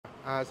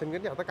Xin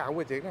kính chào tất cả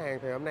quý chị khách hàng.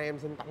 Thì hôm nay em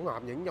xin tổng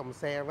hợp những dòng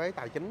xe với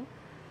tài chính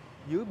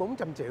dưới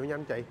 400 triệu nha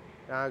anh chị.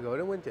 Gửi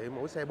đến quý anh chị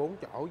mỗi xe 4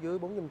 chỗ dưới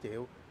 400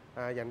 triệu.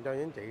 Dành cho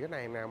những anh chị cái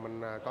này nào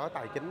mình có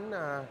tài chính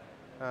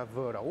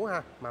vừa đủ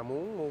ha, mà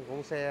muốn mua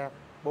con xe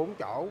 4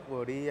 chỗ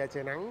vừa đi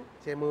xe nắng,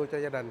 xe mưa cho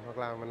gia đình, hoặc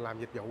là mình làm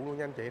dịch vụ luôn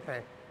nha anh chị khách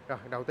hàng. Rồi,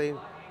 đầu tiên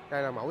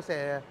đây là mẫu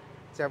xe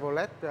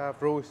Chevrolet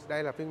Cruze.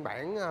 Đây là phiên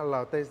bản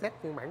LTZ,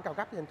 phiên bản cao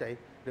cấp nha anh chị,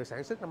 được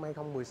sản xuất năm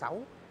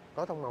 2016.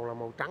 Có tông màu là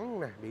màu trắng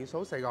nè, biển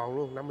số Sài Gòn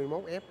luôn,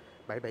 51F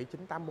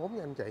 77984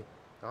 nha anh chị.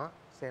 Đó,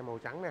 xe màu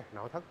trắng nè,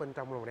 nội thất bên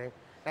trong màu đen.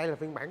 Đây là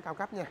phiên bản cao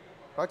cấp nha.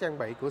 Có trang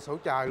bị cửa sổ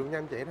trời luôn nha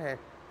anh chị ha.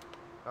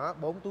 Đó,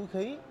 4 túi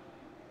khí,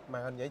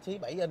 màn hình giải trí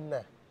 7 inch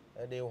nè,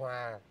 điều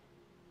hòa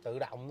tự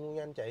động luôn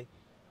nha anh chị.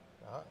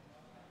 Đó,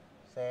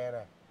 xe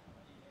nè,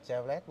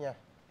 Chevrolet nha.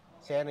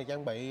 Xe này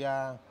trang bị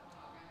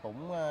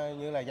cũng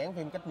như là dán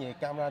phim cách nhiệt,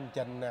 camera hành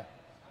trình nè.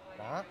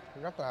 Đó,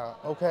 rất là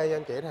ok nha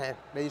anh chị ha.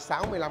 Đi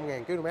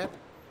 65.000 km.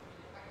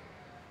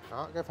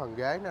 Đó, cái phần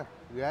ghế nè,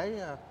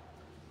 ghế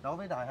đối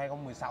với đời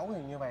 2016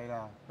 thì như vậy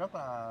là rất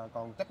là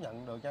còn chấp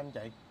nhận được cho anh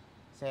chị.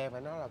 Xe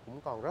phải nói là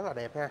cũng còn rất là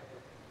đẹp ha.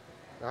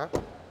 Đó,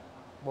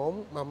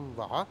 4 mâm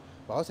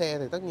vỏ xe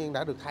thì tất nhiên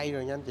đã được thay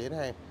rồi nha anh chị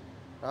ha.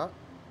 Đó,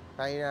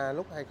 thay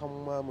lúc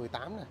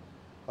 2018 nè,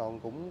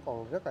 cũng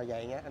còn rất là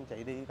dày nha anh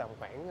chị, đi tầm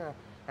khoảng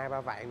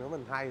 2-3 vạn nữa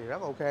mình thay thì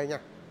rất ok nha.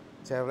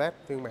 Chevrolet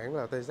phiên bản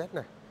là TZ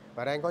nè,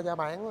 và đang có giá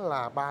bán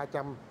là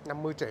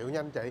 350 triệu nha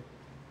anh chị.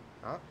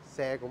 Đó,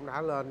 xe cũng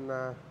đã lên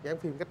dán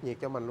phim cách nhiệt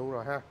cho mình luôn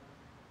rồi ha.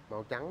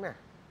 Màu trắng nè,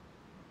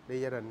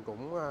 đi gia đình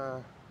cũng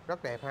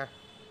rất đẹp ha.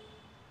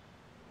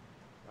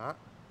 Đó.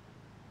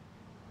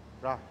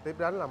 Rồi, tiếp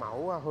đến là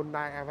mẫu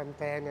Hyundai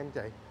Avante nha anh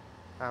chị,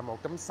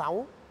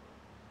 1.6.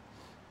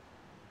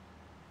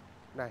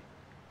 Đây,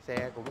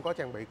 xe cũng có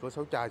trang bị cửa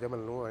sổ trời cho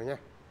mình luôn rồi nha.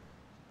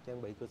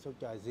 Trang bị cửa sổ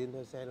trời zin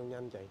theo xe luôn nha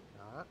anh chị.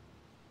 Đó,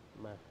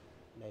 mà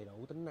đầy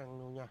đủ tính năng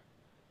luôn nha.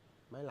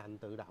 Máy lạnh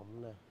tự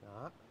động nè.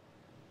 Đó,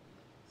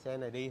 xe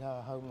này đi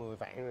hơn 10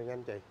 vạn rồi nha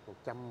anh chị,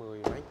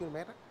 110 mấy km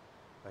á.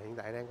 Và hiện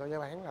tại đang có giá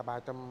bán là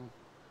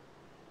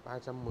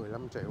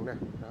 315 triệu nè.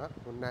 Đó,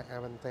 Hyundai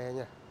Avante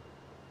nha.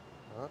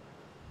 Đó,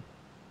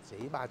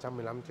 chỉ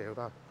 315 triệu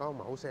thôi. Có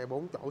mẫu xe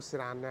 4 chỗ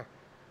sedan nha,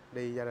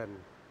 đi gia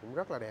đình cũng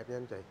rất là đẹp nha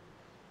anh chị.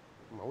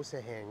 Mẫu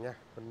xe hàng nha,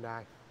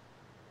 Hyundai.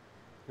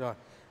 Rồi,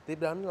 tiếp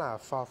đến là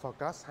Ford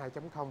Focus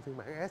 2.0 phiên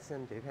bản S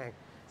anh chị hàng.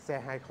 Xe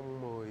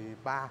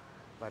 2013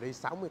 và đi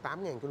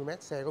 68.000 km.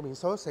 Xe có biển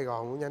số Sài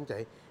Gòn luôn nha anh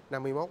chị,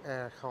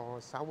 51A kho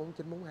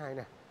 64942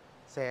 nè.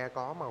 Xe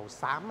có màu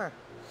xám ha.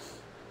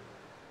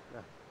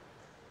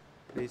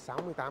 Đi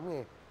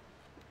 68.000.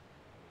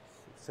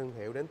 Thương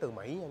hiệu đến từ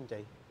Mỹ nha anh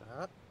chị.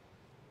 Đó,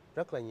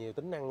 rất là nhiều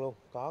tính năng luôn.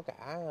 Có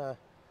cả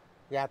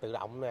ga tự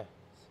động nè.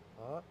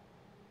 Đó,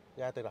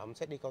 ga tự động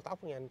xét đi cao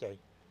tốc nha anh chị.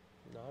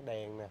 Đó,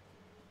 đèn nè.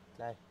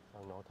 Đây,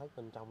 phần nội thất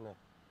bên trong nè.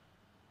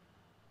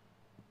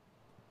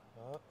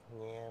 Đó,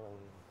 nghe bằng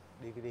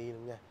DVD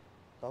luôn nha.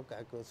 Có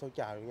cả cửa sổ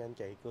trời luôn nha anh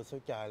chị. Cửa sổ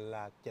trời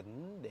là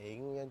chỉnh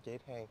điện luôn nha anh chị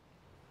hàng.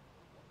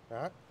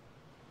 Đó,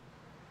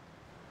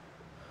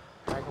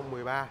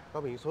 2013,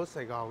 có biển số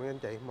Sài Gòn nha anh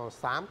chị, màu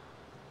xám.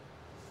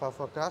 Ford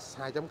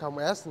Focus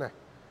 2.0 S nè.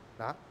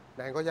 Đó,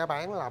 đang có giá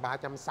bán là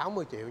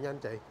 360 triệu nha anh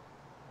chị.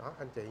 Đó,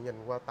 anh chị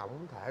nhìn qua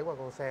tổng thể qua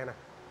con xe nè,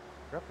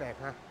 rất đẹp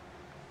ha.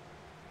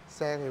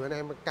 Xe thì bên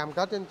em cam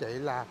kết với anh chị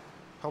là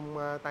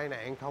không tai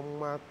nạn, không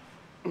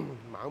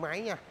mở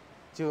máy nha.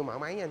 Chưa mở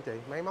máy nha anh chị,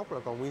 máy móc là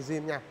còn nguyên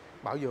zin nha,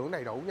 bảo dưỡng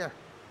đầy đủ nha,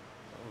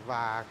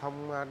 và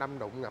không đâm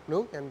đụng ngập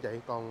nước nha anh chị.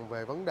 Còn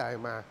về vấn đề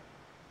mà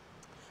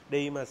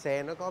đi mà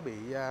xe nó có bị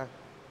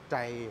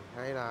trầy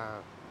hay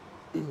là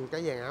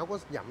cái dàn áo có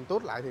dặm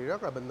tuốt lại thì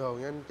rất là bình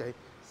thường nha anh chị.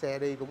 Xe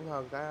đi cũng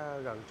hơn cả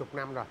gần chục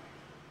năm rồi.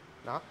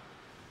 Đó,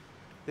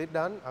 tiếp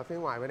đến ở phía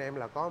ngoài bên em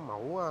là có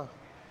mẫu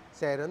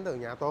xe đến từ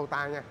nhà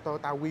Toyota nha,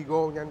 Toyota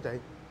Wigo nha anh chị.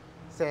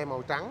 Xe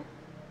màu trắng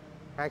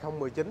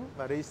 2019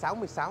 và đi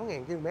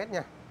 66.000 km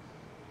nha.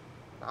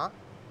 Đó,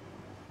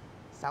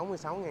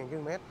 66.000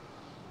 km.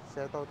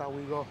 Xe Toyota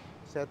Wigo,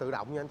 xe tự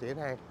động nha anh chị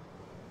hàng.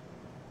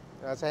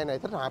 Xe này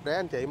thích hợp để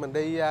anh chị mình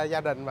đi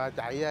gia đình và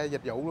chạy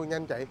dịch vụ luôn nha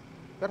anh chị,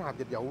 kết hợp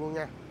dịch vụ luôn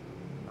nha.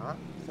 Đó,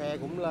 xe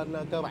cũng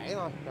lên cơ bản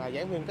thôi, là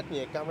dán phim cách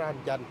nhiệt, camera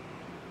hành trình.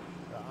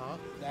 Đó,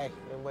 đây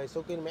em quay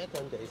số km cho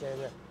anh chị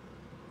xem nha,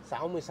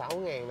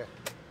 66.000 nè.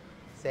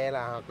 Xe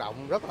là hoạt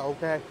động rất là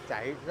ok,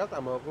 chạy rất là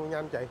mượt luôn nha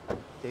anh chị.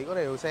 Chỉ có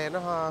điều xe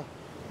nó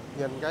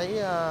nhìn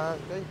cái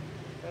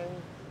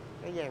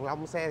dàn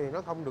lông xe thì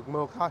nó không được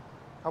mượt thôi,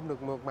 không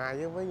được mượt mà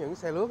như với những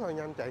xe lướt thôi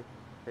nha anh chị.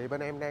 Thì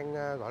bên em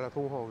đang gọi là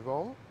thu hồi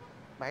vốn,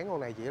 bán con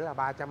này chỉ là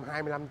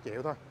 325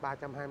 triệu thôi,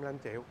 325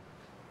 triệu.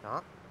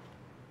 Đó,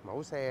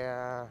 mẫu xe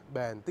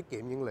bền, tiết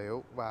kiệm nhiên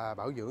liệu và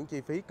bảo dưỡng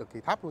chi phí cực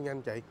kỳ thấp luôn nha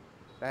anh chị.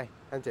 Đây,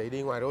 anh chị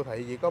đi ngoài đô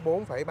thị chỉ có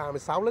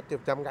 4,36 lít trên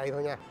 100 cây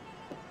thôi nha.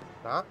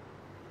 Đó,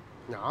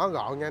 nhỏ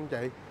gọn nha anh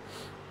chị,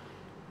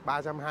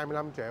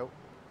 325 triệu.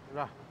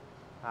 Rồi,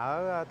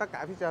 ở tất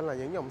cả phía trên là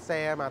những dòng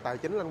xe mà tài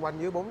chính loanh quanh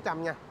dưới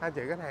 400 nha. Anh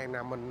chị khách hàng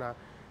nào mình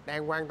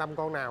đang quan tâm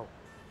con nào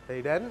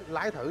thì đến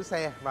lái thử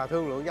xe và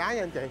thương lượng giá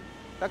nha anh chị.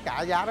 tất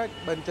cả giá đó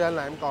bên trên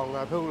là em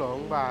còn thương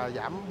lượng và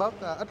giảm bớt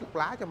ít lọc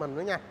lá cho mình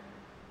nữa nha.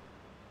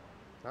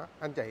 Đó,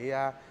 anh chị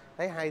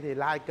thấy hay thì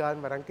like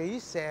kênh và đăng ký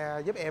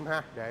xe giúp em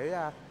ha,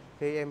 để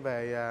khi em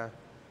về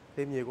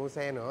thêm nhiều con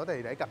xe nữa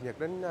thì để cập nhật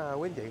đến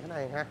quý anh chị khách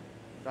hàng ha.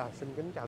 Rồi, xin kính chào.